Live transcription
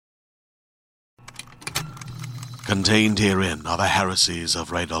Contained herein are the heresies of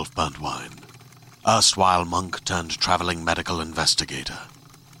Radolf Burntwine, erstwhile monk turned traveling medical investigator.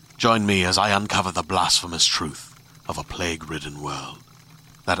 Join me as I uncover the blasphemous truth of a plague-ridden world,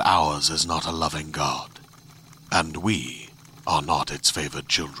 that ours is not a loving God, and we are not its favored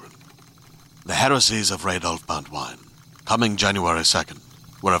children. The heresies of Radolf Burntwine, coming January 2nd,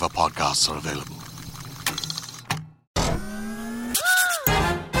 wherever podcasts are available.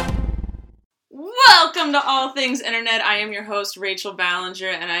 Welcome to All Things Internet. I am your host, Rachel Ballinger,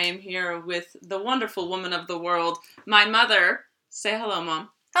 and I am here with the wonderful woman of the world, my mother. Say hello, Mom.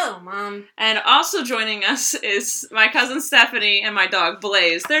 Hello, Mom. And also joining us is my cousin Stephanie and my dog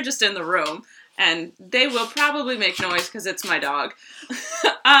Blaze. They're just in the room, and they will probably make noise because it's my dog.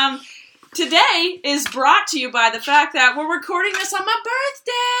 Today is brought to you by the fact that we're recording this on my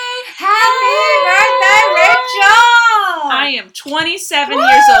birthday. Happy birthday, Rachel! I am 27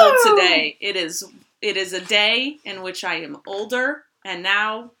 years old today. It is a day in which I am older, and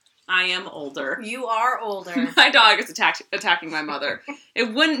now I am older. You are older. My dog is attacking my mother.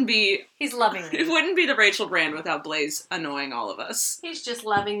 It wouldn't be... He's loving me. It wouldn't be the Rachel brand without Blaze annoying all of us. He's just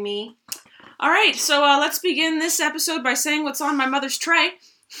loving me. All right, so let's begin this episode by saying what's on my mother's tray.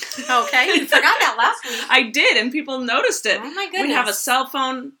 Okay, you forgot that last week. I did, and people noticed it. Oh my goodness. We have a cell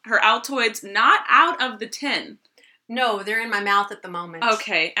phone, her Altoids, not out of the tin. No, they're in my mouth at the moment.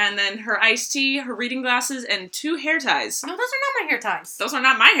 Okay, and then her iced tea, her reading glasses, and 2 hair ties. No, those are not my hair ties. Those are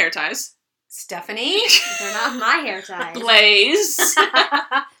not my hair ties. Stephanie, they're not my hair ties. Blaze.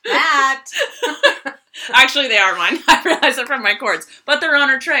 Matt. Actually, they are mine. I realized it from my cords. But they're on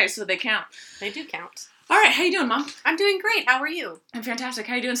her tray, so they count. They do count. All right, how you doing, Mom? I'm doing great. How are you? I'm fantastic.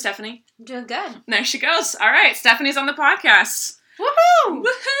 How you doing, Stephanie? I'm doing good. There she goes. All right, Stephanie's on the podcast. Woohoo!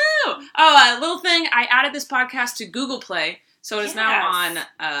 Woohoo! Oh, a little thing. I added this podcast to Google Play, so it is now on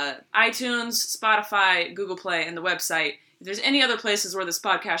iTunes, Spotify, Google Play, and the website. If there's any other places where this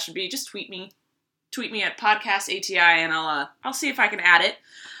podcast should be, just tweet me. Tweet me at podcastati, and I'll see if I can add it.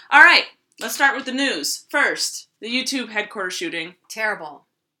 All right, let's start with the news. First, the YouTube headquarters shooting. Terrible.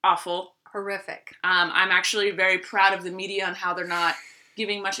 Awful. Horrific. I'm actually very proud of the media on how they're not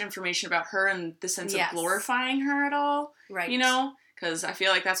giving much information about her in the sense of glorifying her at all. Right. You know? Because I feel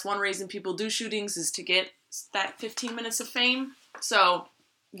like that's one reason people do shootings is to get that 15 minutes of fame. So,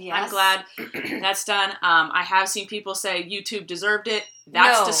 yes. I'm glad that's done. I have seen people say YouTube deserved it.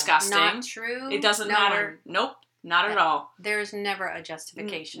 That's disgusting. Not true. It doesn't matter. Nope. Not at all. There's never a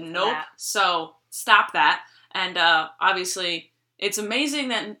justification for that. So, stop that. And obviously... It's amazing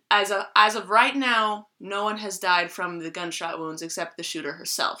that as of right now, no one has died from the gunshot wounds except the shooter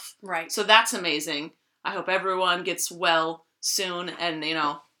herself. Right. So that's amazing. I hope everyone gets well soon and,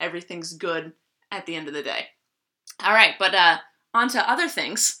 everything's good at the end of the day. All right, but on to other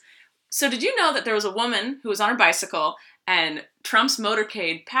things. So did you know that there was a woman who was on her bicycle and Trump's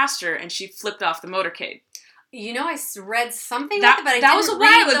motorcade passed her and she flipped off the motorcade? I read something like that, but that was a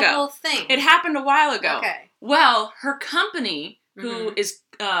while ago. The whole thing. It happened a while ago. Okay. Well, her company... who is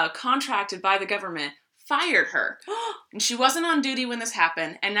contracted by the government, fired her. And she wasn't on duty when this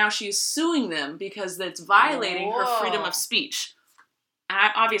happened, and now she's suing them because it's violating her freedom of speech. And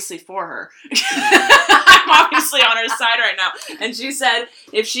I'm obviously for her. I'm obviously on her side right now. And she said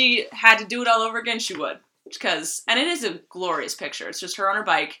if she had to do it all over again, she would. And it is a glorious picture. It's just her on her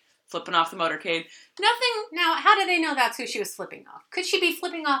bike, flipping off the motorcade. Nothing... Now, how do they know that's who she was flipping off? Could she be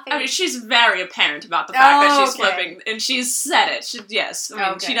flipping off... I mean, she's very apparent about the fact that she's flipping, and she's said it.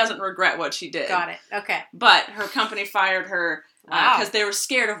 She doesn't regret what she did. Got it, okay. But her company fired her because they were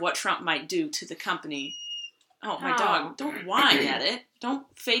scared of what Trump might do to the company. Oh, my dog, don't whine at it. Don't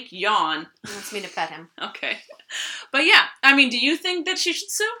fake yawn. He wants me to pet him. Okay. But yeah, I mean, do you think that she should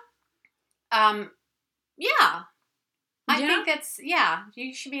sue? Yeah. I think that's,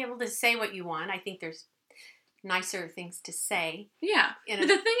 you should be able to say what you want. I think there's nicer things to say. Yeah. But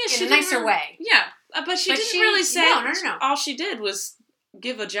the thing is, in a nicer way. Yeah. But she didn't really say, no. All she did was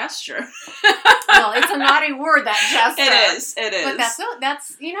give a gesture. Well, it's a naughty word, that gesture. It is. But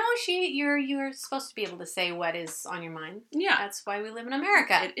that's you're supposed to be able to say what is on your mind. Yeah. That's why we live in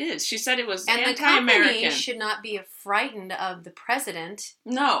America. It is. She said it was anti-American. And the company should not be frightened of the president.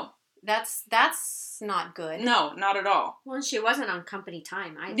 No. That's not good. No, not at all. Well, she wasn't on company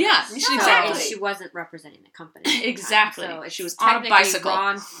time either. Yeah, exactly. She wasn't representing the company. Exactly. So she was on a bicycle.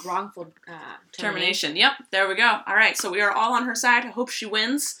 Wrongful termination. Yep, there we go. All right, so we are all on her side. I hope she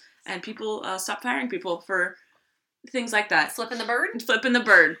wins, and people stop firing people for things like that. Flipping the bird? Flipping the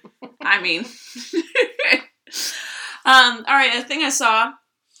bird. I mean. All right, a thing I saw,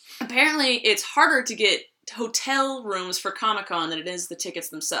 apparently it's harder to get hotel rooms for Comic-Con than it is the tickets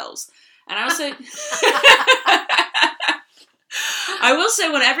themselves. And I was saying... I will say,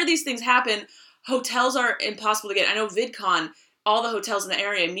 whenever these things happen, hotels are impossible to get. I know VidCon, all the hotels in the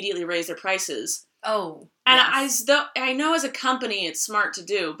area immediately raise their prices. Oh, and yes. I know as a company it's smart to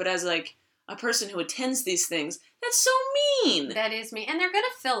do, but as like a person who attends these things, that's so mean. That is mean. And they're going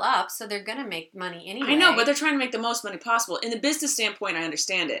to fill up, so they're going to make money anyway. I know, but they're trying to make the most money possible. In the business standpoint, I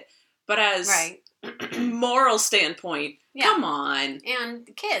understand it. But as moral standpoint, come on. And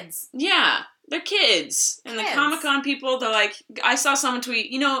kids. Yeah, they're kids. And the Comic-Con people, they're like, I saw someone tweet,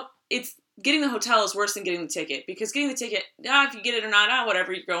 it's getting the hotel is worse than getting the ticket. Because getting the ticket, if you get it or not,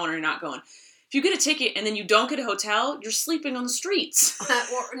 whatever, you're going or you're not going. If you get a ticket and then you don't get a hotel, you're sleeping on the streets.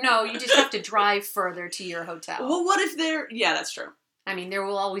 No, you just have to drive further to your hotel. Well, what if yeah, that's true. I mean, there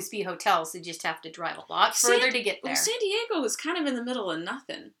will always be hotels, so you just have to drive a lot further to get there. Well, San Diego is kind of in the middle of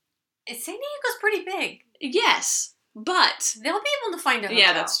nothing. San Diego's pretty big. Yes, but they'll be able to find a hotel.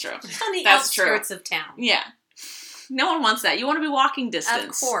 Yeah, that's true. Just on the outskirts of town. Yeah. No one wants that. You want to be walking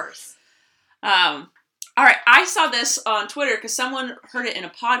distance. Of course. All right, I saw this on Twitter because someone heard it in a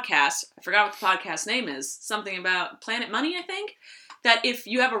podcast. I forgot what the podcast name is. Something about Planet Money, I think. That if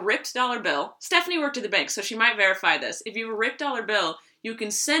you have a ripped dollar bill, Stephanie worked at the bank, so she might verify this. If you have a ripped dollar bill, you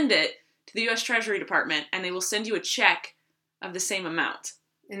can send it to the U.S. Treasury Department, and they will send you a check of the same amount.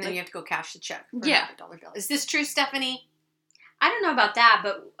 And then you have to go cash the check for a dollar bill. Is this true, Stephanie? I don't know about that,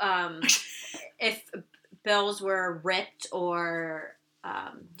 but if bills were ripped or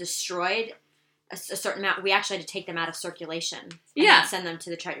destroyed, a certain amount, we actually had to take them out of circulation. And then send them to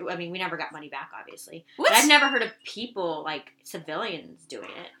the treasury. I mean, we never got money back, obviously. But I've never heard of people, like civilians, doing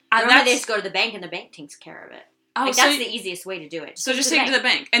it. Normally they just go to the bank and the bank takes care of it. Oh, like, that's the easiest way to do it. So just take it to the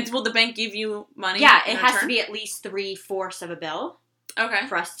bank. And will the bank give you money? Yeah, it has to be at least 3/4 of a bill. Okay.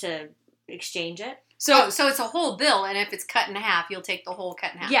 For us to exchange it. So it's a whole bill, and if it's cut in half, you'll take the whole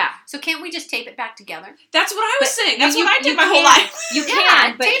cut in half. Yeah. So can't we just tape it back together? That's what I was saying. That's what I did my whole life. You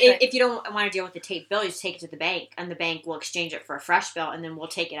can, but if you don't want to deal with the taped bill, you just take it to the bank, and the bank will exchange it for a fresh bill, and then we'll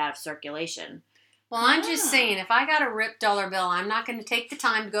take it out of circulation. Well, I'm just saying, if I got a ripped dollar bill, I'm not going to take the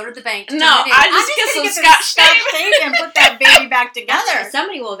time to go to the bank to turn it in. I'm just going to get some Scotch tape and put that baby back together.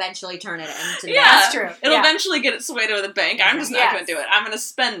 Somebody will eventually turn it into the bank. That's true. It'll eventually get its way to the bank. I'm just not going to do it. I'm going to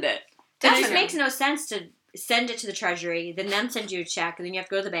spend it. It just makes no sense to send it to the treasury, then them send you a check, and then you have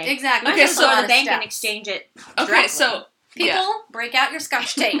to go to the bank. Exactly. Okay, so go to the bank and exchange it directly. Okay, so people, break out your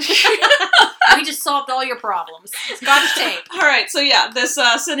Scotch tape. We just solved all your problems. Scotch tape. All right, so this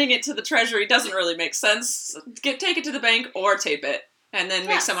sending it to the treasury doesn't really make sense. Take it to the bank or tape it, and then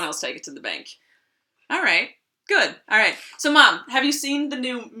make someone else take it to the bank. All right. Good. All right. So, Mom, have you seen the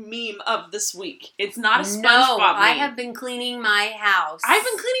new meme of this week? It's not a SpongeBob meme. I have been cleaning my house. I've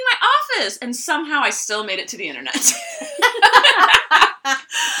been cleaning my office, and somehow I still made it to the internet.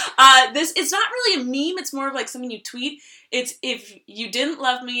 It's not really a meme. It's more of like something you tweet. It's if you didn't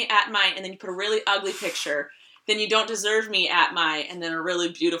love me at my, and then you put a really ugly picture, then you don't deserve me at my, and then a really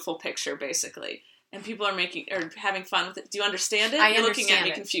beautiful picture, basically. And people are having fun with it. Do you understand it? You're looking at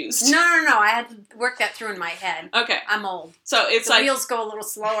me confused. No. I had to work that through in my head. Okay. I'm old. So it's the wheels go a little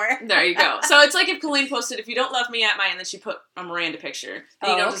slower. There you go. So it's like if Colleen posted, if you don't love me at my, and then she put a Miranda picture.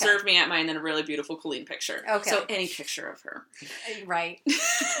 And you don't deserve me at my, and then a really beautiful Colleen picture. Okay. So any picture of her. Right.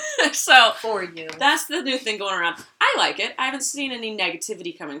 So. For you. That's the new thing going around. I like it. I haven't seen any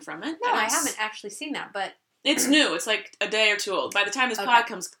negativity coming from it. No, I haven't actually seen that, but. It's new. It's like a day or two old. By the time this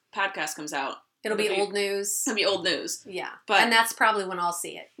podcast comes out. It'll be old news. It'll be old news. Yeah. And that's probably when I'll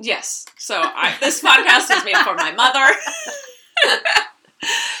see it. Yes. So this podcast is made for my mother.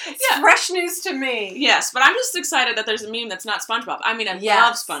 It's fresh news to me. Yes, but I'm just excited that there's a meme that's not SpongeBob. I mean, I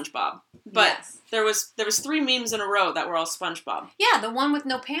love SpongeBob. But there was 3 memes in a row that were all SpongeBob. Yeah, the one with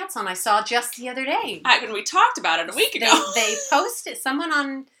no pants on I saw just the other day. When we talked about it a week ago. They posted, someone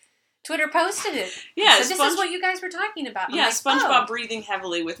on Twitter posted it. Yeah, so this is what you guys were talking about. Yeah, like, SpongeBob breathing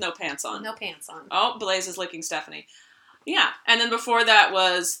heavily with no pants on. No pants on. Oh, Blaze is licking Stephanie. Yeah, and then before that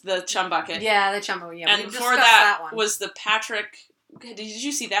was the Chum Bucket. Yeah, the Chum Bucket. Yeah, and before that was the Patrick. Did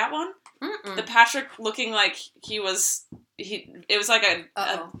you see that one? Mm-mm. The Patrick looking like it was like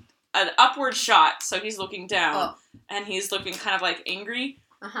an upward shot, so he's looking down, and he's looking kind of like angry.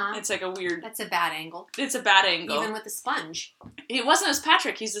 Uh-huh. It's like a weird... That's a bad angle. It's a bad angle. Even with the sponge. It wasn't as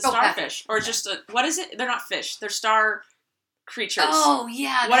Patrick. He's a starfish. Or just a... What is it? They're not fish. They're star creatures. Oh,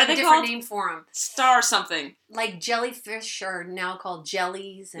 yeah. What are they different called? Name for them. Star something. Like jellyfish are now called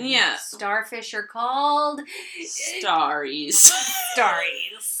jellies. And yeah. Starfish are called... Starries.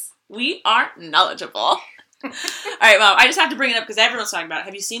 Starries. We aren't knowledgeable. All right, well, I just have to bring it up because everyone's talking about it.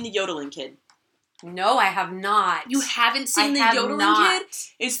 Have you seen the Yodeling Kid? No, I have not. You haven't seen the Yodeling Kid?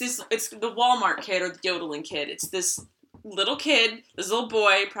 It's the Walmart kid or the Yodeling Kid. It's this little kid, this little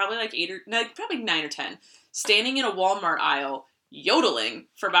boy, probably like 9 or 10, standing in a Walmart aisle, yodeling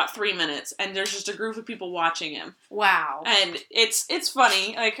for about 3 minutes, and there's just a group of people watching him. Wow. And it's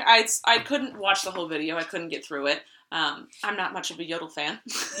funny. Like, I couldn't watch the whole video. I couldn't get through it. I'm not much of a Yodel fan.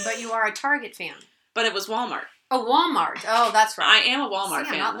 But you are a Target fan. But it was Walmart. Oh, Walmart. Oh, that's right. I am a Walmart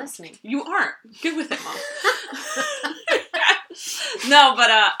fan. I'm not listening. You aren't. Get with it, Mom. No, but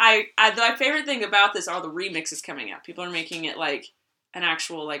my favorite thing about this are all the remixes coming out. People are making it like an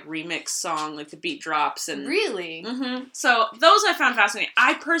actual like remix song, like the beat drops and really. Mm-hmm. So those I found fascinating.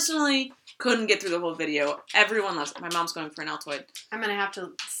 I personally couldn't get through the whole video. Everyone loves it. My mom's going for an Altoid. I'm gonna have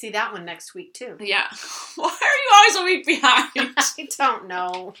to see that one next week too. Yeah. Why are you always a week behind? I don't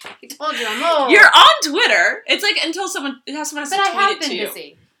know. I told you I'm old. You're on Twitter. It's like until someone has to tweet it to you. But I have been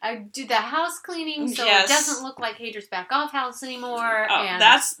busy. I do the house cleaning, so it doesn't look like Hader's back off house anymore. Oh, and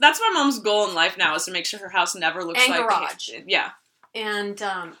that's my mom's goal in life now, is to make sure her house never looks like garage. Yeah. And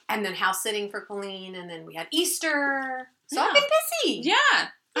then house sitting for Colleen, and then we had Easter. So I've been busy. Yeah,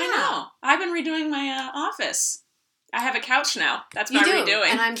 I know. I've been redoing my office. I have a couch now. That's what I'm redoing.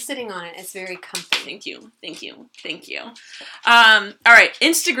 And I'm sitting on it. It's very comfy. Thank you. All right,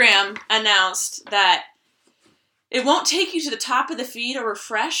 Instagram announced that it won't take you to the top of the feed or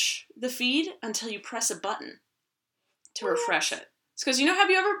refresh the feed until you press a button to refresh it. It's because, have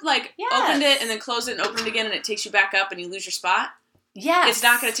you ever, opened it and then closed it and opened it again and it takes you back up and you lose your spot? Yes. It's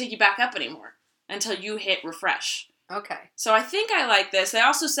not going to take you back up anymore until you hit refresh. Okay. So I think I like this. They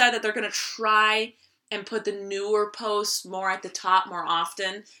also said that they're going to try and put the newer posts more at the top more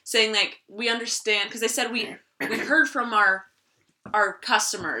often, saying, we understand, because they said we heard from our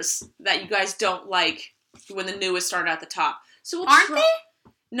customers that you guys don't like when the newest started at the top. So Aren't they?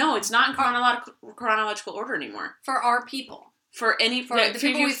 No, it's not in chronological order anymore. For our people. For the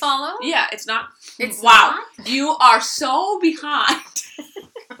people we follow? Yeah, it's not. It's wow, not? You are so behind.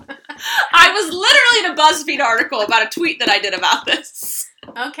 I was literally in a BuzzFeed article about a tweet that I did about this.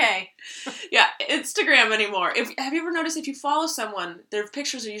 Okay. Yeah, Instagram anymore. Have you ever noticed if you follow someone, their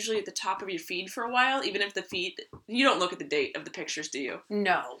pictures are usually at the top of your feed for a while, even if the feed, you don't look at the date of the pictures, do you?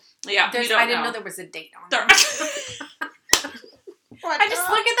 No. Yeah, I didn't know there was a date on there. I just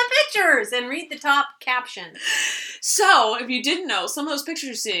look at the pictures and read the top caption. So, if you didn't know, some of those pictures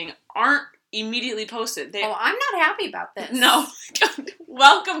you're seeing aren't immediately posted. I'm not happy about this. No.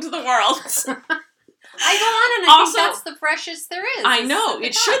 Welcome to the world. I go on and I think that's the freshest there is. I know.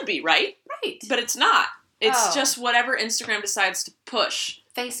 It should be, right? Right. But it's not. It's just whatever Instagram decides to push.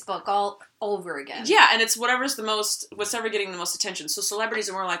 Facebook all over again. Yeah, and it's whatever getting the most attention. So celebrities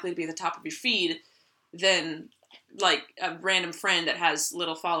are more likely to be at the top of your feed than a random friend that has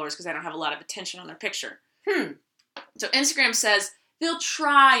little followers because they don't have a lot of attention on their picture. So Instagram says they'll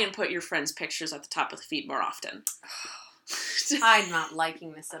try and put your friends' pictures at the top of the feed more often. I'm not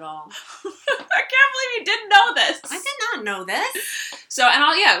liking this at all. I can't believe you didn't know this. I did not know this. So,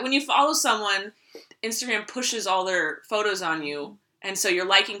 when you follow someone, Instagram pushes all their photos on you, and so you're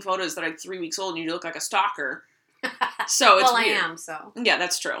liking photos that are 3 weeks old and you look like a stalker. So it's weird. I am, so. Yeah,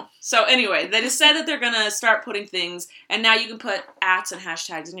 that's true. So anyway, they just said that they're going to start putting things, and now you can put @ and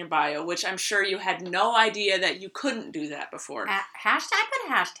hashtags in your bio, which I'm sure you had no idea that you couldn't do that before. I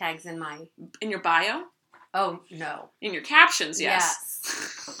put hashtags in your bio? Oh, no. In your captions,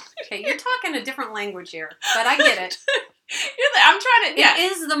 yes. Okay, you're talking a different language here, but I get it. I'm trying to, yeah.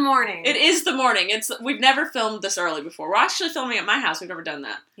 It is the morning. It is the morning. We've never filmed this early before. We're actually filming at my house. We've never done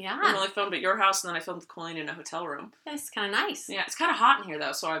that. Yeah. We only filmed at your house, and then I filmed with Colleen in a hotel room. That's kind of nice. Yeah, it's kind of hot in here,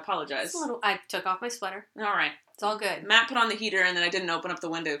 though, so I apologize. I took off my sweater. All right. It's all good. Matt put on the heater, and then I didn't open up the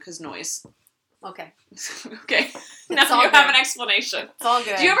window because noise. Okay. Okay. Now you have an explanation. It's all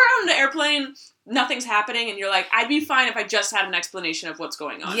good. Do you ever on an airplane, nothing's happening, and you're like, I'd be fine if I just had an explanation of what's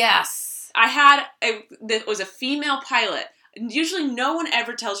going on? Yes. It was a female pilot. Usually no one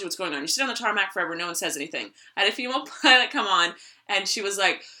ever tells you what's going on. You sit on the tarmac forever, no one says anything. I had a female pilot come on, and she was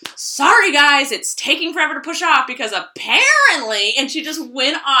like, sorry guys, it's taking forever to push off because apparently, and she just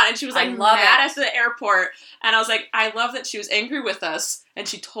went on, and she was mad at the airport, and I was like, I love that she was angry with us, and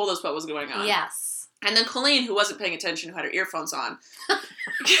she told us what was going on. Yes. And then Colleen, who wasn't paying attention, who had her earphones on,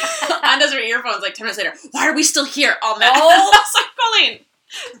 undoes her earphones 10 minutes later, why are we still here? All mad. Oh. I was like, Colleen,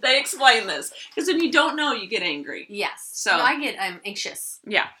 they explain this. Because when you don't know, you get angry. Yes. So I'm anxious.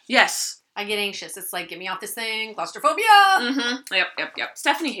 Yeah. Yes. I get anxious. It's like, get me off this thing, claustrophobia. Mm-hmm. Yep.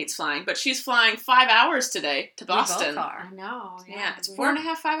 Stephanie hates flying, but she's flying 5 hours today to Boston. We both are. I know. Yeah, it's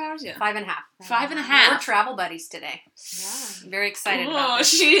 4.5, 5 hours. Yeah, 5.5. 5.5. We're travel buddies today. Yeah. Very excited about this.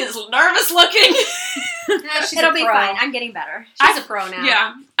 She is nervous looking. It'll be fine. I'm getting better. She's a pro now.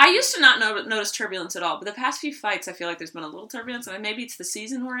 Yeah, I used to not notice turbulence at all, but the past few flights, I feel like there's been a little turbulence, and maybe it's the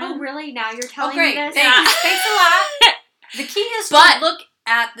season we're in. Oh, really? Now you're telling great. me this? Thanks a lot. The key is to look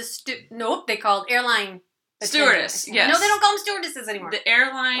at the nope, they called airline stewardess. Yes. No, they don't call them stewardesses anymore. The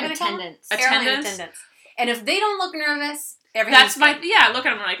airline attendants. Airline attendants. And if they don't look nervous, everything's good. I look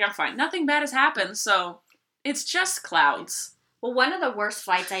at them like, I'm fine. Nothing bad has happened, so it's just clouds. Well, one of the worst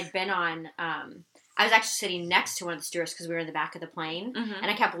flights I'd been on, I was actually sitting next to one of the stewards because we were in the back of the plane, and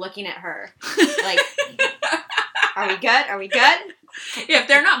I kept looking at her, like, are we good? Are we good? Yeah, if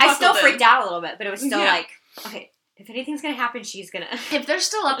they're not buckled I still freaked out a little bit, but it was still like, okay, if anything's going to happen, she's going to... If they're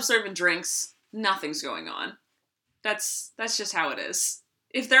still up serving drinks, nothing's going on. That's just how it is.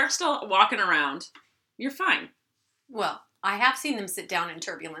 If they're still walking around, you're fine. Well, I have seen them sit down in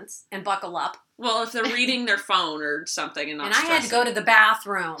turbulence and buckle up. Well, if they're reading their phone or something and not And I had to go to the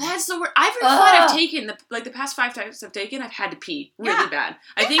bathroom. That's the word. Every flight I've taken, the past 5 times I've taken, I've had to pee really bad.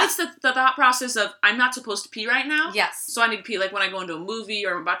 I think it's the thought process of, I'm not supposed to pee right now. Yes. So I need to pee like when I go into a movie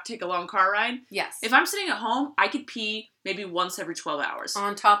or I'm about to take a long car ride. Yes. If I'm sitting at home, I could pee maybe once every 12 hours.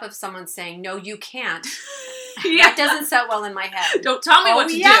 On top of someone saying, no, you can't. That doesn't set well in my head. Don't tell me what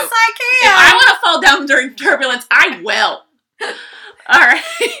to do. Yes, I can. If I want to fall down during turbulence, I will. All right.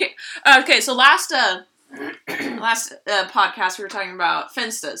 Okay, so last podcast we were talking about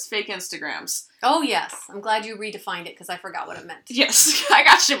Finstas, fake Instagrams. Oh, yes. I'm glad you redefined it because I forgot what it meant. Yes, I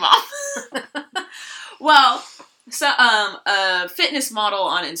got you, Mom. Well, so a fitness model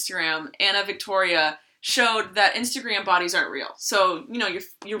on Instagram, Anna Victoria, showed that Instagram bodies aren't real. So,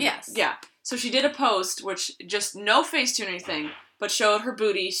 you're yes. Yeah. So she did a post, which just no face to anything, but showed her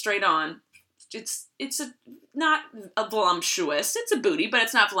booty straight on. It's not a voluptuous. It's a booty, but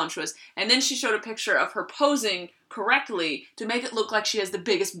it's not voluptuous. And then she showed a picture of her posing correctly to make it look like she has the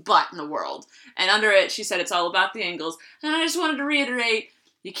biggest butt in the world. And under it, she said it's all about the angles. And I just wanted to reiterate,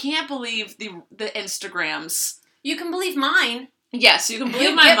 you can't believe the Instagrams. You can believe mine. Yes, you can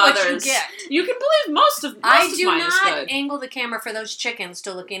believe my mother's. What you get. You can believe most of mine is good. I do not angle the camera for those chickens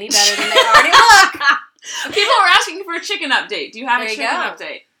to look any better than they already look. People are asking for a chicken update. Do you have a chicken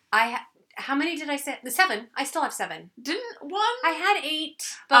update? How many did I say? 7. I still have 7. Didn't one? I had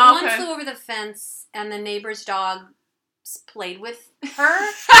 8, but one flew over the fence, and the neighbor's dog played with her,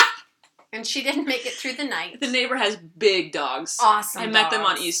 and she didn't make it through the night. The neighbor has big dogs. Awesome. I met them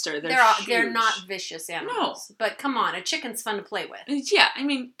on Easter. They're not vicious animals. No. But come on, a chicken's fun to play with. Yeah, I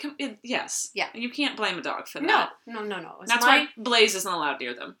mean, yes. Yeah. You can't blame a dog for that. No. That's why Blaze isn't allowed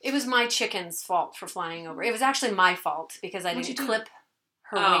near them. It was my chicken's fault for flying over. It was actually my fault because I didn't clip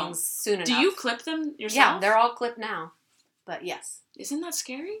her wings soon enough. Do you clip them yourself? Yeah, they're all clipped now. But yes. Isn't that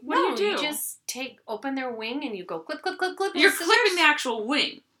scary? What do? You just open their wing and you go clip, clip, clip, clip. You're clipping the actual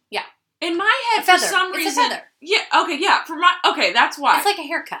wing. Yeah. In my head, for some reason... It's a feather. Yeah, okay, yeah. That's why. It's like a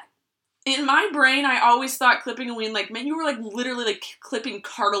haircut. In my brain, I always thought clipping a wing, like, man, you were, like, literally, like, clipping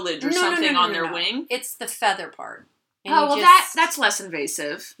cartilage or something on their wing. It's the feather part. And that's less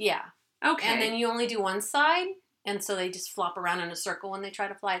invasive. Yeah. Okay. And then you only do one side, and so they just flop around in a circle when they try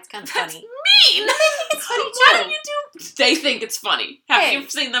to fly. It's kind of funny. That's mean! No, they think it's funny, too. Why don't you do... They think it's funny. Have you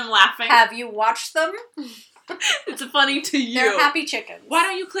seen them laughing? Have you watched them? It's funny to you. They're happy chickens. Why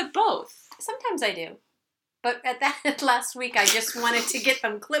don't you clip both? Sometimes I do. But at that last week, I just wanted to get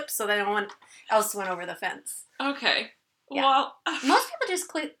them clipped so that no one else went over the fence. Okay. Yeah. Well... Most people just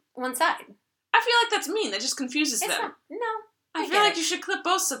clip one side. I feel like that's mean. That just confuses them. I feel like you should clip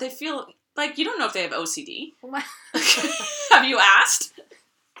both so they feel... Like, you don't know if they have OCD. Have you asked?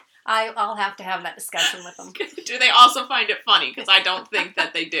 I'll have to have that discussion with them. Do they also find it funny? Because I don't think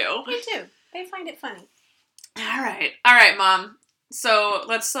that they do. They do. They find it funny. All right, Mom. So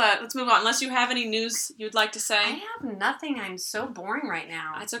let's move on. Unless you have any news you'd like to say. I have nothing. I'm so boring right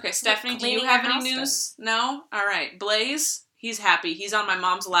now. That's okay. Stephanie, do you have any news? No? All right. Blaze, he's happy. He's on my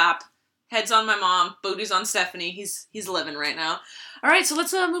mom's lap. Head's on my mom. Booty's on Stephanie. He's living right now. All right, so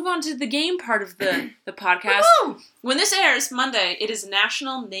let's move on to the game part of the podcast. Woo-hoo! When this airs Monday, it is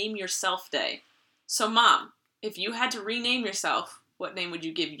National Name Yourself Day. So, Mom, if you had to rename yourself, what name would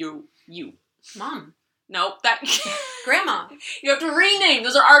you give you? Mom. Nope. Grandma. You have to rename.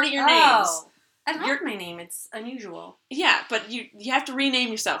 Those are already your names. I like my name. It's unusual. Yeah, but you have to rename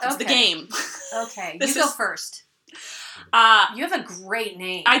yourself. It's the game. Okay, you go first. You have a great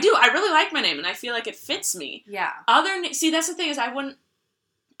name. I do. I really like my name, and I feel like it fits me. Yeah. See, that's the thing is, I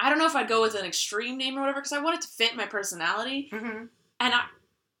I don't know if I'd go with an extreme name or whatever, because I want it to fit my personality. Mm-hmm. And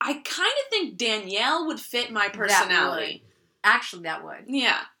I kind of think Danielle would fit my personality. Actually, that would.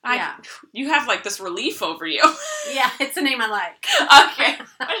 Yeah. You have, like, this relief over you. Yeah, it's a name I like. Okay.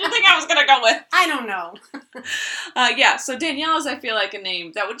 What did you think I was going to go with? I don't know. Yeah, so Danielle is, I feel like, a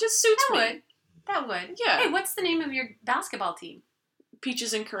name that would just suit me. That would. Yeah. Hey, what's the name of your basketball team?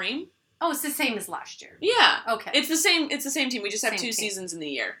 Peaches and Kareem. Oh, it's the same as last year. Yeah. Okay. It's the same team. We just have Same 2 team. seasons in the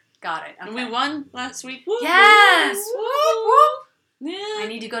year. Got it. Okay. And we won last week. Woo, Yes! woo, Whoop, woo. whoop. Yeah. I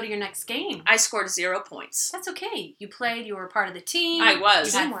need to go to your next game. I scored 0 points. That's okay. You played. You were part of the team. I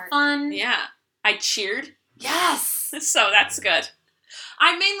was. You had fun. Yeah. I cheered. Yes. So that's good.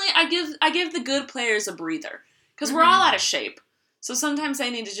 I give the good players a breather. Because we're all out of shape. So sometimes I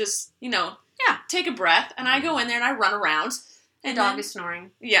need to just, take a breath. And I go in there and I run around. The dog is snoring.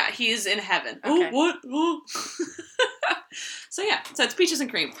 Yeah, he's in heaven. Okay. Oh, what? Oh. So it's Peaches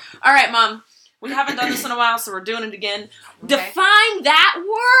and Cream. All right, Mom. We haven't done this in a while, so we're doing it again. Okay. Define that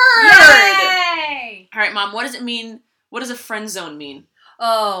word! Yay! All right, Mom, what does it mean? What does a friend zone mean?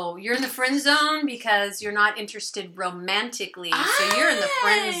 Oh, you're in the friend zone because you're not interested romantically, so you're in the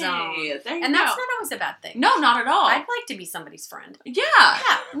friend zone. There you And go. that's not always a bad thing. No, not at all. I'd like to be somebody's friend. Yeah.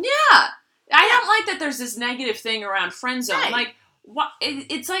 Yeah. I don't like that there's this negative thing around friend zone. Right. Like,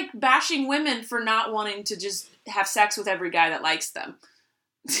 it's like bashing women for not wanting to just have sex with every guy that likes them.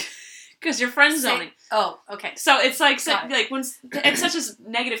 Because you're friend zoning. Oh, okay. So it's like when it's such a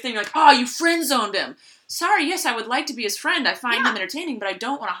negative thing. You're like, oh, you friend zoned him. Sorry, yes, I would like to be his friend. I find him entertaining, but I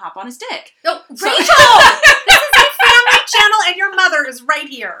don't want to hop on his dick. Oh, Rachel! This is a family channel, and your mother is right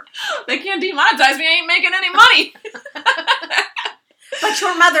here. They can't demonetize me. I ain't making any money. But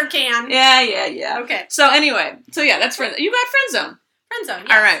your mother can. Yeah. Okay. So anyway, that's friend. You got friend zone. Friend zone.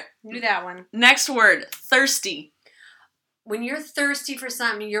 Yes. All right. Do that one. Next word, thirsty. When you're thirsty for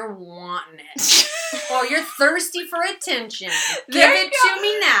something, you're wanting it. Or you're thirsty for attention. Give it to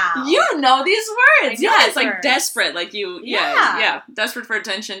me now. You know these words. I know It's these like words. desperate. Like you, Yeah. Desperate for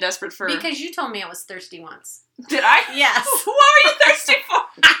attention, desperate for... Because you told me I was thirsty once. Did I? Yes. What were you thirsty for?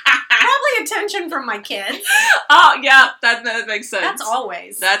 Probably attention from my kids. Oh, yeah, that makes sense. That's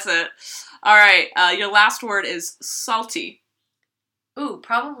always. That's it. All right, your last word is salty. Ooh,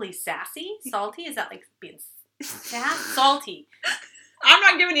 probably sassy? Salty? Is that like being salty? I'm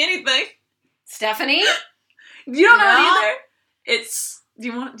not giving you anything. Stephanie? You don't know it either? It's... Do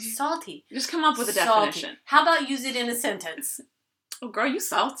you want... Salty. Just come up with a Salty. definition. How about use it in a sentence? Oh, girl, you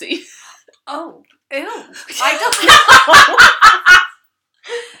salty. Oh, ew. I don't know.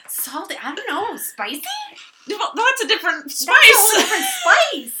 Salty. I don't know. Spicy? Well, that's a different spice. That's a whole different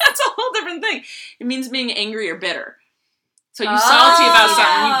spice. That's a whole different thing. It means being angry or bitter. So you salty about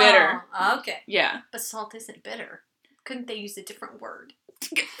something, you bitter. Okay. Yeah. But salt isn't bitter. Couldn't they use a different word?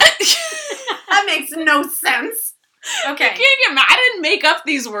 That makes no sense. Okay. You can't get mad. I didn't make up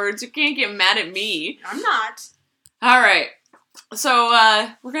these words. You can't get mad at me. I'm not. All right. So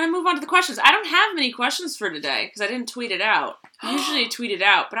we're going to move on to the questions. I don't have many questions for today because I didn't tweet it out. I usually tweet it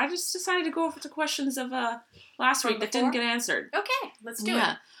out, but I just decided to go over the questions of last week that didn't get answered. Okay, let's do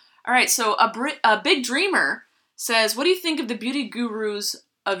it. All right, so a big dreamer says, what do you think of the beauty gurus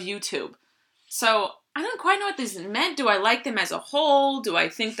of YouTube? So I don't quite know what this meant. Do I like them as a whole? Do I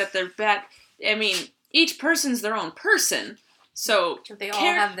think that they're bad? I mean, each person's their own person. So they all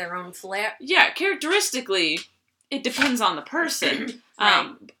have their own flair. Yeah, characteristically, it depends on the person.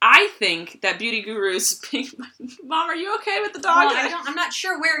 Right. I think that beauty gurus... Mom, are you okay with the dog? Well, I'm not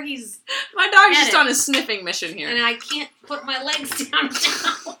sure where he's... My dog's just on a sniffing mission here. And I can't put my legs down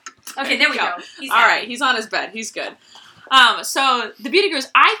now. Okay, there we go. All right, he's on his bed. He's good. So the beauty gurus,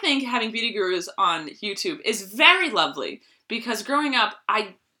 I think having beauty gurus on YouTube is very lovely because growing up,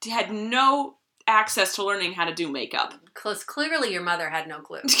 I had no access to learning how to do makeup. Because clearly your mother had no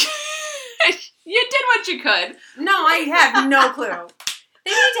clue. You did what you could. No, I had no clue.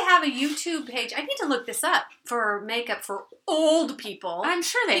 They need to have a YouTube page. I need to look this up for makeup for old people. I'm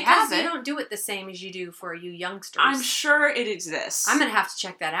sure they have it. Because you don't do it the same as you do for you youngsters. I'm sure it exists. I'm going to have to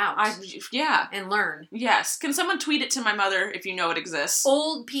check that out. Yeah. And learn. Yes. Can someone tweet it to my mother if you know it exists?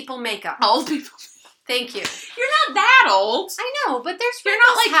 Old people makeup. Old people. Thank you. You're not that old. I know, but there's You're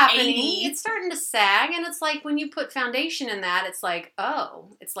not like happening. 80. It's starting to sag, and it's like when you put foundation in that, it's like, oh,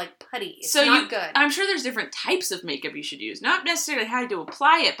 it's like putty. It's not good. I'm sure there's different types of makeup you should use. Not necessarily how to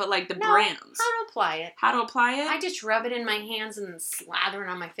apply it, but like the brands. How to apply it. How to apply it? I just rub it in my hands and then slather it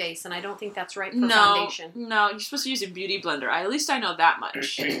on my face, and I don't think that's right for foundation. No, you're supposed to use a beauty blender. At least I know that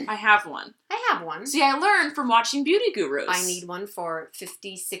much. I have one. I have one. See, I learned from watching beauty gurus. I need one for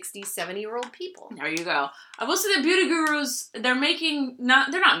 50, 60, 70-year-old people. Are you you go. I will say that beauty gurus, they're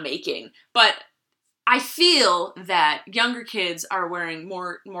not making, but I feel that younger kids are wearing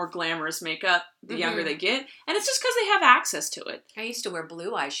more glamorous makeup the younger they get, and it's just because they have access to it. I used to wear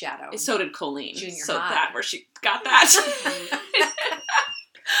blue eyeshadow. So did Colleen. Junior so high. That where she got that.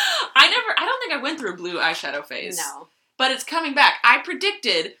 I don't think I went through a blue eyeshadow phase. No. But it's coming back. I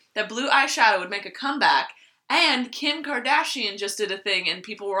predicted that blue eyeshadow would make a comeback, and Kim Kardashian just did a thing, and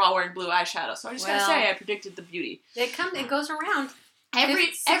people were all wearing blue eyeshadow. So I just gotta say, I predicted the beauty. It goes around.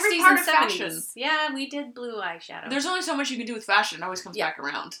 Every part of fashion. Yeah, we did blue eyeshadow. There's only so much you can do with fashion. It always comes back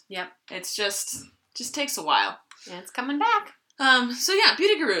around. Yep. It's just takes a while. Yeah, it's coming back. So yeah,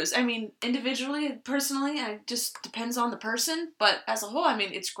 beauty gurus. I mean, individually, personally, it just depends on the person. But as a whole, I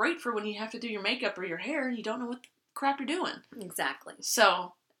mean, it's great for when you have to do your makeup or your hair and you don't know what the crap you're doing. Exactly.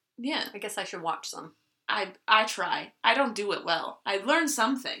 So, yeah. I guess I should watch some. I try. I don't do it well. I learned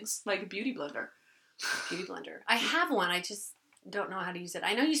some things, like a beauty blender. Beauty blender. I have one. I just don't know how to use it.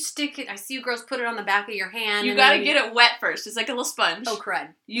 I know you stick it. I see you girls put it on the back of your hand. You gotta get it wet first. It's like a little sponge. Oh, crud.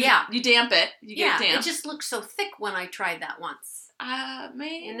 You damp it. You get it damp. It just looked so thick when I tried that once.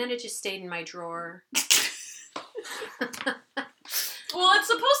 Maybe. And then it just stayed in my drawer. Well, it's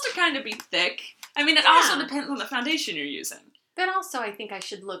supposed to kind of be thick. I mean, it also depends on the foundation you're using. But also, I think I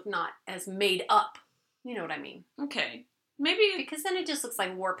should look not as made up. You know what I mean? Okay. Maybe. Because then it just looks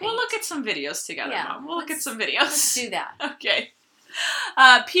like war paint. We'll look at some videos together, Mom. We'll look at some videos. Let's do that. Okay.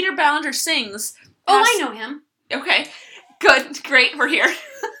 Peter Ballinger sings. Oh, I know him. Okay. Good. Great. We're here.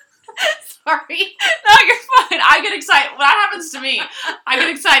 Sorry. No, you're fine. I get excited. That happens to me. I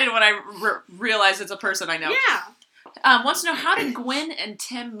get excited when I realize it's a person I know. Yeah. Wants to know, how did Gwen and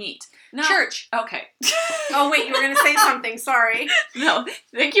Tim meet? No. Church. Okay. Oh, wait, you were going to say something. Sorry. No,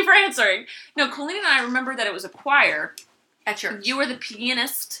 thank you for answering. No, Colleen and I remember that it was a choir. At church. You were the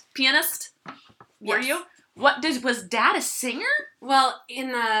pianist? Were Yes. you? Was Dad a singer? Well,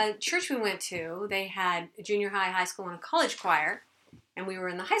 in the church we went to, they had a junior high school, and a college choir. And we were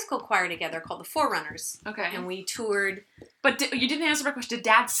in the high school choir together called the Forerunners. Okay. And we toured. But you didn't answer my question. Did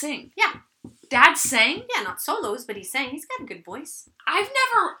Dad sing? Yeah. Dad sang? Yeah, not solos, but he sang. He's got a good voice. I've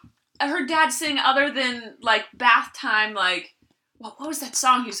never heard Dad sing other than, like, bath time, like, what was that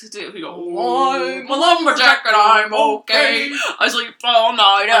song he used to do? He go, I'm a lumberjack and I'm okay. I sleep all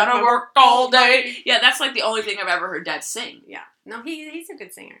night and I work all day. Yeah, that's, like, the only thing I've ever heard Dad sing. Yeah. No, he's a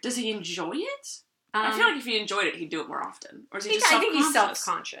good singer. Does he enjoy it? I feel like if he enjoyed it, he'd do it more often. Or is he just I self-conscious? think he's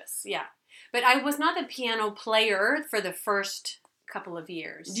self-conscious, yeah. But I was not a piano player for the first couple of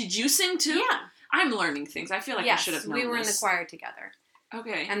years. Did you sing too? Yeah. I'm learning things. I feel like I should have known we were this. in the choir together.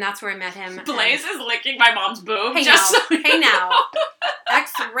 Okay. And that's where I met him. Blaze is licking my mom's boob. Hey just now. So you Hey now. know.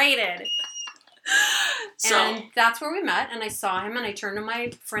 X-rated. So. And that's where we met, and I saw him, and I turned to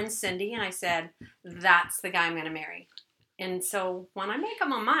my friend Cindy, and I said, that's the guy I'm going to marry. And so when I make up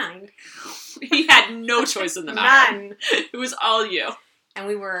my mind... He had no choice in the matter. None. It was all you. And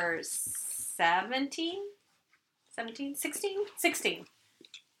we were 16?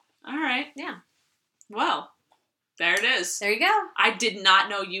 All right. Yeah. Well, there it is. There you go. I did not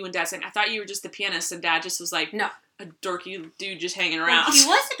know you and Dad sang. I thought you were just the pianist and Dad just was like a dorky dude just hanging around. Well, he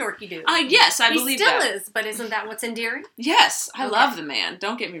was a dorky dude. Yes, I believe that. He still is, but isn't that what's endearing? Yes, I love the man.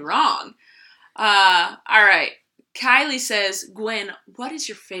 Don't get me wrong. All right. Kylie says, Gwen, what is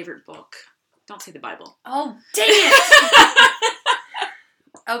your favorite book? Don't say the Bible. Oh, dang it!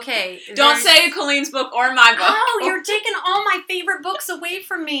 Okay. Don't say Colleen's book or my book. Oh, you're taking all my favorite books away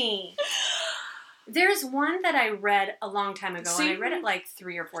from me. There's one that I read a long time ago, and I read it like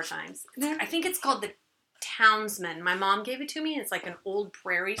 3 or 4 times. I think it's called The Townsman. My mom gave it to me. It's like an old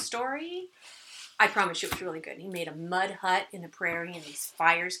prairie story. I promise you it was really good. He made a mud hut in the prairie, and these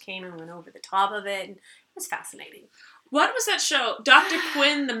fires came and went over the top of it. And it was fascinating. What was that show? Dr.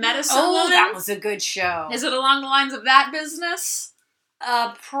 Quinn, the medicine woman? That was a good show. Is it along the lines of that business?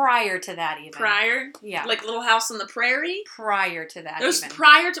 Prior to that even. Prior? Yeah. Like Little House on the Prairie? Prior to that There's even.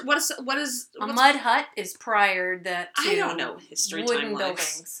 prior to, what's a mud hut is prior to I don't know history wooden timelines.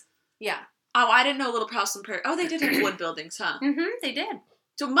 buildings. Yeah. Oh, I didn't know Little House on the Prairie. Oh, they did have wood buildings, huh? Mm-hmm, they did.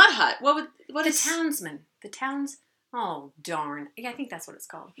 So mud hut. What the is... Townsman. The Towns... Oh, darn. Yeah, I think that's what it's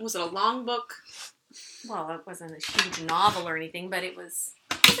called. Was it a long book? Well, it wasn't a huge novel or anything, but it was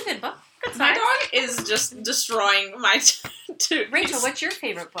a good book. Good My size. dog is just destroying my... Rachel, what's your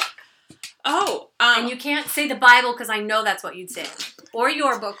favorite book? Oh, and you can't say the Bible because I know that's what you'd say. Or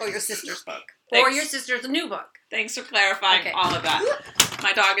your book, or your sister's book. Thanks. Or your sister's new book. Thanks for clarifying all of that.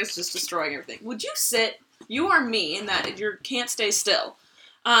 My dog is just destroying everything. Would you sit? You are me in that you can't stay still.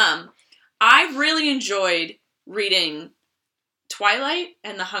 I really enjoyed reading Twilight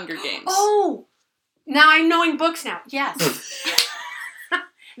and The Hunger Games. Oh! Now I'm knowing books now. Yes.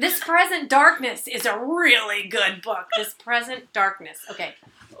 This Present Darkness is a really good book. This Present Darkness. Okay.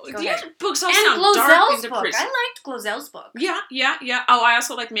 Your books all and sound Glozell's dark and book. depressing. I liked Glozell's book. Yeah. Oh, I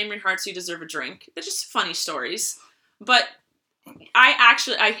also like Mamrie Hart's You Deserve a Drink. They're just funny stories. But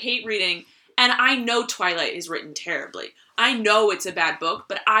I hate reading, and I know Twilight is written terribly. I know it's a bad book,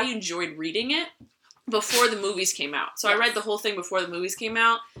 but I enjoyed reading it before the movies came out. So I read the whole thing before the movies came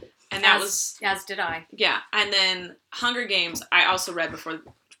out, and As did I. Yeah. And then Hunger Games, I also read before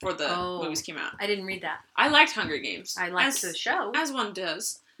the movies came out. I didn't read that. I liked Hunger Games. I liked the show. As one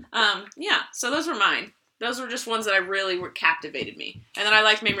does. Yeah, so those were mine. Those were just ones that I really captivated me. And then I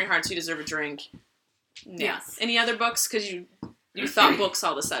liked Mamrie Hart's You Deserve a Drink. Yeah. Yes. Any other books? Because you thought books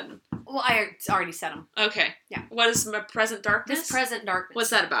all of a sudden. Well, I already said them. Okay. Yeah. What is Present Darkness? This Present Darkness. What's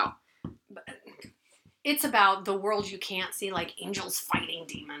that about? It's about the world you can't see, like angels fighting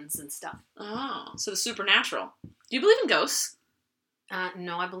demons and stuff. Oh, so the supernatural. Do you believe in ghosts?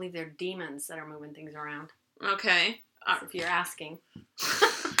 No, I believe they're demons that are moving things around. Okay. If you're asking.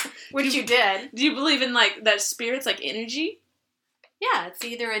 Which you did. Do you believe in, like, that spirits, like, energy? Yeah, it's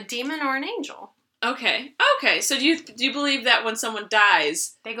either a demon or an angel. Okay. So do you believe that when someone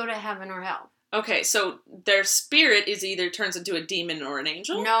dies... They go to heaven or hell. Okay, so their spirit is either turns into a demon or an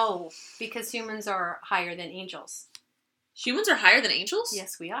angel? No, because humans are higher than angels. Humans are higher than angels?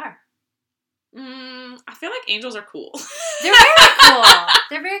 Yes, we are. I feel like angels are cool. They're very cool.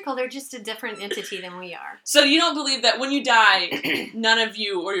 They're very cool. They're just a different entity than we are. So you don't believe that when you die, none of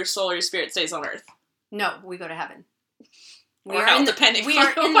you or your soul or your spirit stays on Earth? No, we go to heaven. We are in the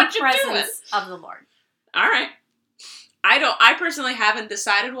presence of the Lord. All right. I personally haven't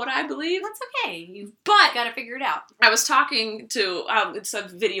decided what I believe. That's okay. You've got to figure it out. I was talking to, it's a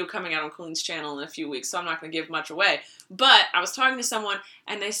video coming out on Colleen's channel in a few weeks, so I'm not going to give much away. But I was talking to someone,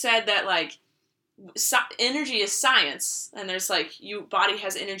 and they said that, like, energy is science, and there's, like, your body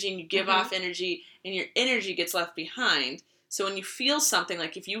has energy, and you give off energy, and your energy gets left behind. So when you feel something,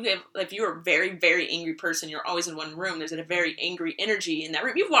 like if you're a very, very angry person, you're always in one room, there's a very angry energy in that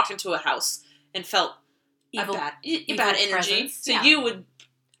room. You've walked into a house and felt bad energy. Presence. So you would...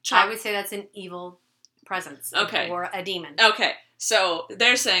 I would say that's an evil presence. Okay. Or a demon. Okay. So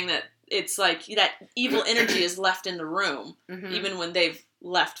they're saying that it's like that evil energy is left in the room, even when they've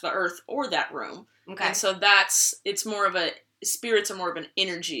left the earth or that room. Okay. And so it's more of a... Spirits are more of an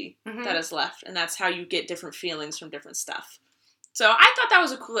energy that is left, and that's how you get different feelings from different stuff. So I thought that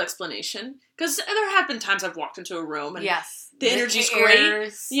was a cool explanation, because there have been times I've walked into a room and the energy's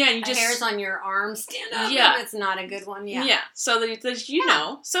great. Yeah, and you just... hairs on your arms stand up. Yeah. It's not a good one. Yeah. Yeah, so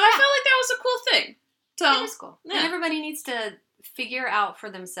know. So I felt like that was a cool thing. So, it is cool. Yeah. And everybody needs to figure out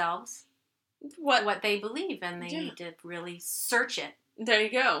for themselves what they believe, and they need to really search it. There you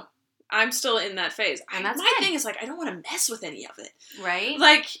go. I'm still in that phase. And that's my thing is, like, I don't want to mess with any of it. Right?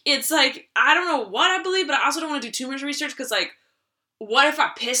 Like, it's like, I don't know what I believe, but I also don't want to do too much research, because, like, what if I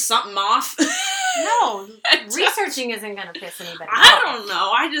piss something off? No, researching isn't going to piss anybody off. I don't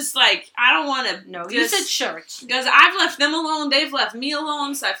know. I just, like, I don't want to... No, you said church. Because I've left them alone, they've left me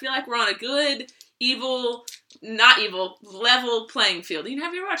alone, so I feel like we're on a good, level playing field.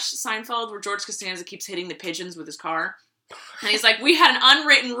 Have you ever watched Seinfeld, where George Costanza keeps hitting the pigeons with his car? And he's like, we had an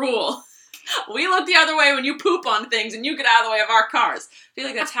unwritten rule. We look the other way when you poop on things, and you get out of the way of our cars. I feel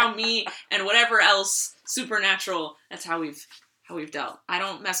like that's how me and whatever else supernatural, that's how we've dealt. I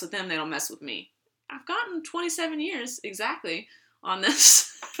don't mess with them, they don't mess with me. I've gotten 27 years exactly on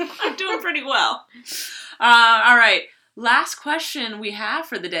this. I'm doing pretty well. All right. Last question we have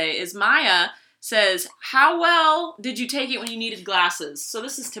for the day is Maya says, how well did you take it when you needed glasses? So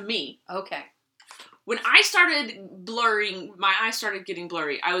this is to me. Okay. When I started blurring, my eyes started getting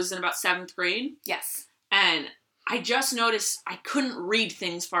blurry. I was in about 7th grade. Yes. And I just noticed I couldn't read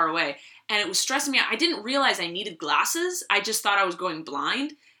things far away. And it was stressing me out. I didn't realize I needed glasses. I just thought I was going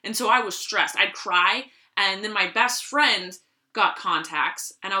blind. And so I was stressed. I'd cry. And then my best friend got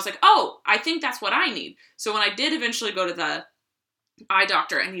contacts. And I was like, oh, I think that's what I need. So when I did eventually go to the eye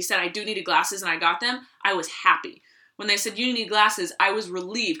doctor and he said I do need glasses and I got them, I was happy. When they said you need glasses, I was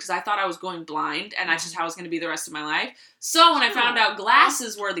relieved because I thought I was going blind and that's just how it was going to be the rest of my life. So when I found out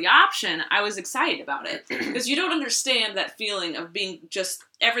glasses were the option, I was excited about it. Because you don't understand that feeling of being just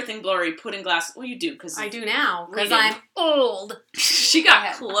everything blurry, putting glasses. Well, you do. Cause I do now because I'm old. She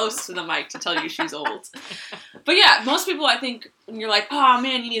got close to the mic to tell you she's old. But yeah, most people, I think, when you're like, oh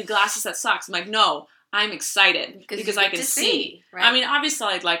man, you need glasses, that sucks. I'm like, no, I'm excited because I can see. Right? I mean, obviously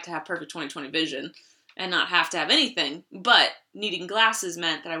I'd like to have perfect 20/20 vision and not have to have anything, but needing glasses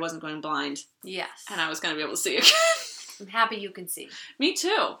meant that I wasn't going blind. Yes. And I was going to be able to see again. I'm happy you can see. Me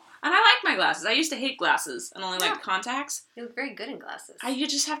too. And I like my glasses. I used to hate glasses and only like contacts. You look very good in glasses. You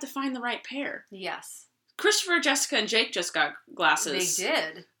just have to find the right pair. Yes. Christopher, Jessica, and Jake just got glasses. They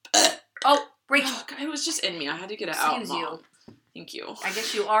did. Oh, Rachel. It was just in me. I had to get it out. Excuse you. Thank you. I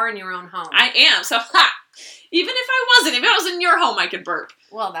guess you are in your own home. I am. So, even if I wasn't, if I was in your home, I could burp.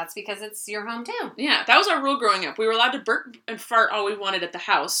 Well, that's because it's your home too. Yeah, that was our rule growing up. We were allowed to burp and fart all we wanted at the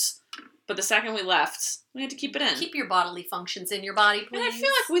house. But the second we left, we had to keep it in. Keep your bodily functions in your body, please. And I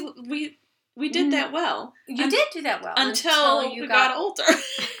feel like we did that well. You did do that well. Until you got older.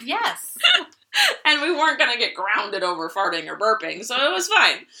 Yes. And we weren't going to get grounded over farting or burping, so it was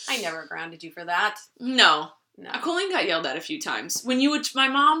fine. I never grounded you for that. No. Colleen got yelled at a few times. My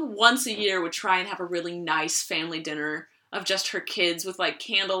mom once a year would try and have a really nice family dinner of just her kids with like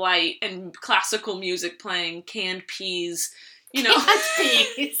candlelight and classical music playing, canned peas, Canned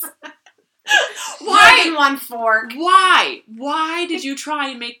peas. Why? More than one fork. Why? Why did you try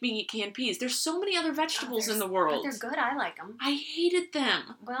and make me eat canned peas? There's so many other vegetables in the world. But they're good. I like them. I hated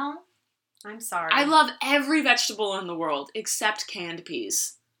them. Well, I'm sorry. I love every vegetable in the world except canned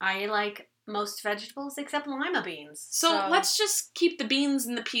peas. I like most vegetables except lima beans. So let's just keep the beans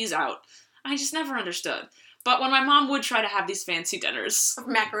and the peas out. I just never understood. But when my mom would try to have these fancy dinners. Of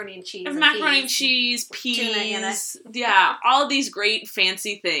macaroni and cheese. Peas. Tuna in it. Yeah, all these great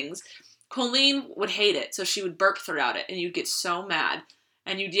fancy things. Colleen would hate it, so she would burp throughout it, and you'd get so mad,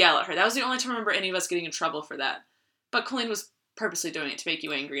 and you'd yell at her. That was the only time I remember any of us getting in trouble for that. But Colleen was purposely doing it to make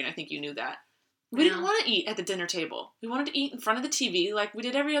you angry, and I think you knew that. We didn't want to eat at the dinner table. We wanted to eat in front of the TV like we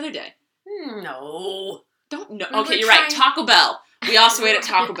did every other day. No. Don't know. Okay, you're right. Taco Bell. We also ate at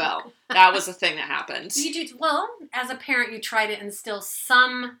Taco Bell. That was the thing that happened. Well, as a parent, you try to instill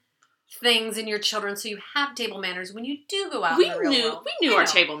some things in your children so you have table manners when you do go out in the real world. We knew our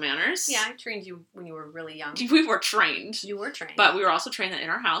table manners. Yeah, I trained you when you were really young. We were trained. You were trained. But we were also trained that in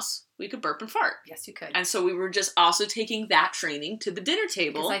our house, we could burp and fart. Yes, you could. And so we were just also taking that training to the dinner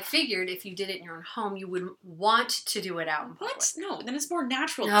table. Because I figured if you did it in your own home, you would want to do it out in public. What? No, then it's more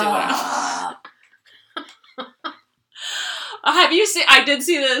natural to do it out. Have you seen? I did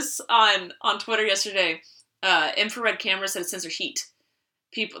see this on Twitter yesterday. Infrared cameras that sensor heat.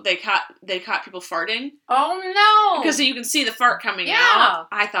 They caught people farting. Oh no! Because you can see the fart coming out.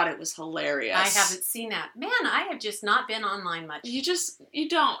 I thought it was hilarious. I haven't seen that. Man, I have just not been online much. You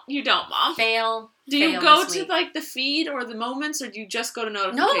don't, Mom. Do you go to like the feed or the moments, or do you just go to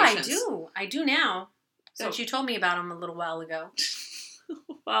notifications? No, I do now. Since you told me about them a little while ago.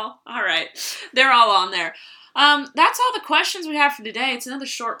 Well, all right. They're all on there. That's all the questions we have for today. It's another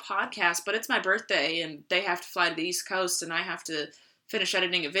short podcast, but it's my birthday, and they have to fly to the East Coast, and I have to finish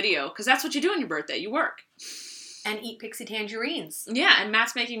editing a video, because that's what you do on your birthday. You work. And eat pixie tangerines. Yeah, and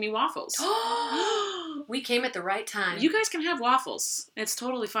Matt's making me waffles. We came at the right time. You guys can have waffles. It's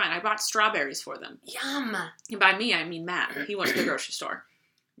totally fine. I bought strawberries for them. Yum. And by me, I mean Matt. He went to the grocery store.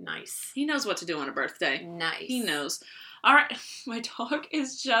 Nice. He knows what to do on a birthday. Nice. He knows. All right. My dog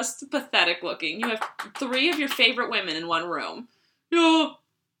is just pathetic looking. You have 3 of your favorite women in one room. Yeah.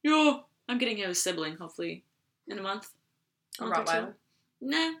 I'm getting him a sibling, hopefully, in a month. A Rottweiler?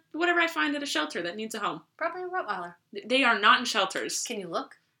 Nah, whatever I find at a shelter that needs a home. Probably a Rottweiler. They are not in shelters. Can you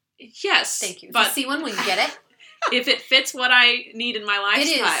look? Yes. Thank you. But if you see one, will you get it? If it fits what I need in my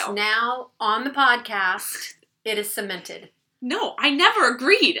lifestyle. It is now on the podcast. It is cemented. No, I never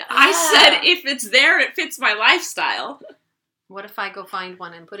agreed. Yeah. I said if it's there, it fits my lifestyle. What if I go find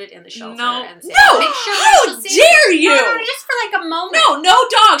one and put it in the shelter and say, make sure how dare you? No, just for like a moment. No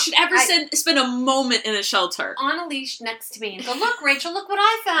dog should ever spend a moment in a shelter. On a leash next to me and go, look, Rachel, look what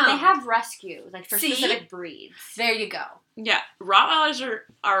I found. They have rescue, like for specific breeds. There you go. Yeah, Rottweilers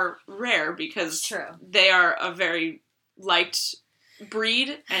are rare because they are a very liked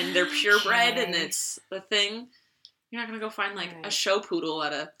breed and they're purebred and it's the thing. You're not going to go find like a show poodle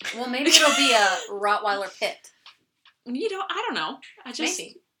at a... Well, maybe it'll be a Rottweiler pit. I don't know.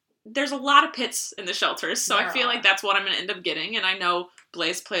 There's a lot of pits in the shelters, so I feel like that's what I'm going to end up getting, and I know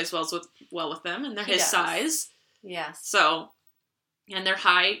Blaze plays well with them, and they're his size. Yes. So, and they're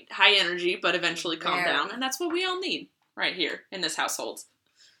high energy, but eventually calm down, and that's what we all need right here in this household.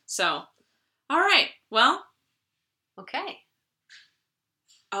 So, all right. Well. Okay.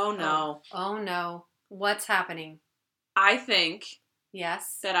 Oh, no. Oh, no. What's happening? I think.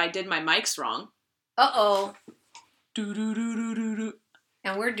 Yes. That I did my mics wrong. Uh-oh.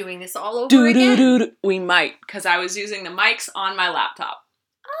 And we're doing this all over again. We might, because I was using the mics on my laptop.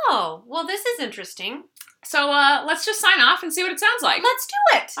 Oh, well, this is interesting. So let's just sign off and see what it sounds like. Let's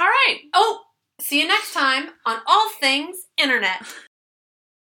do it. All right. Oh, see you next time on All Things Internet.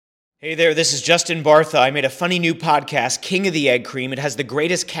 Hey there, this is Justin Bartha. I made a funny new podcast, King of the Egg Cream. It has the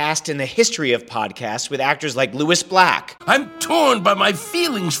greatest cast in the history of podcasts with actors like Louis Black. I'm torn by my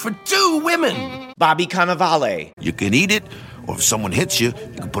feelings for two women. Bobby Cannavale. You can eat it, or if someone hits you,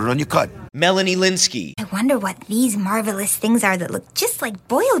 you can put it on your cut. Melanie Linsky. I wonder what these marvelous things are that look just like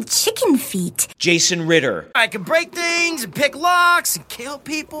boiled chicken feet. Jason Ritter. I can break things and pick locks and kill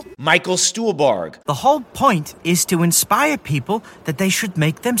people. Michael Stuhlbarg. The whole point is to inspire people that they should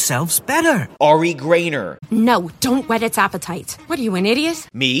make themselves better. Ari Grainer. No, don't whet its appetite. What are you, an idiot?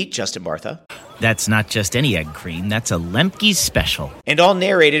 Me, Justin Bartha. That's not just any egg cream, that's a Lemke's special. And all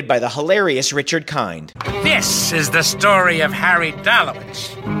narrated by the hilarious Richard Kind. This is the story of Harry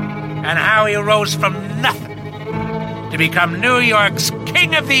Dalowitz and how he rose from nothing to become New York's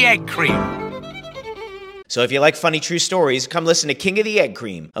King of the Egg Cream. So if you like funny true stories, come listen to King of the Egg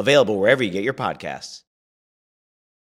Cream, available wherever you get your podcasts.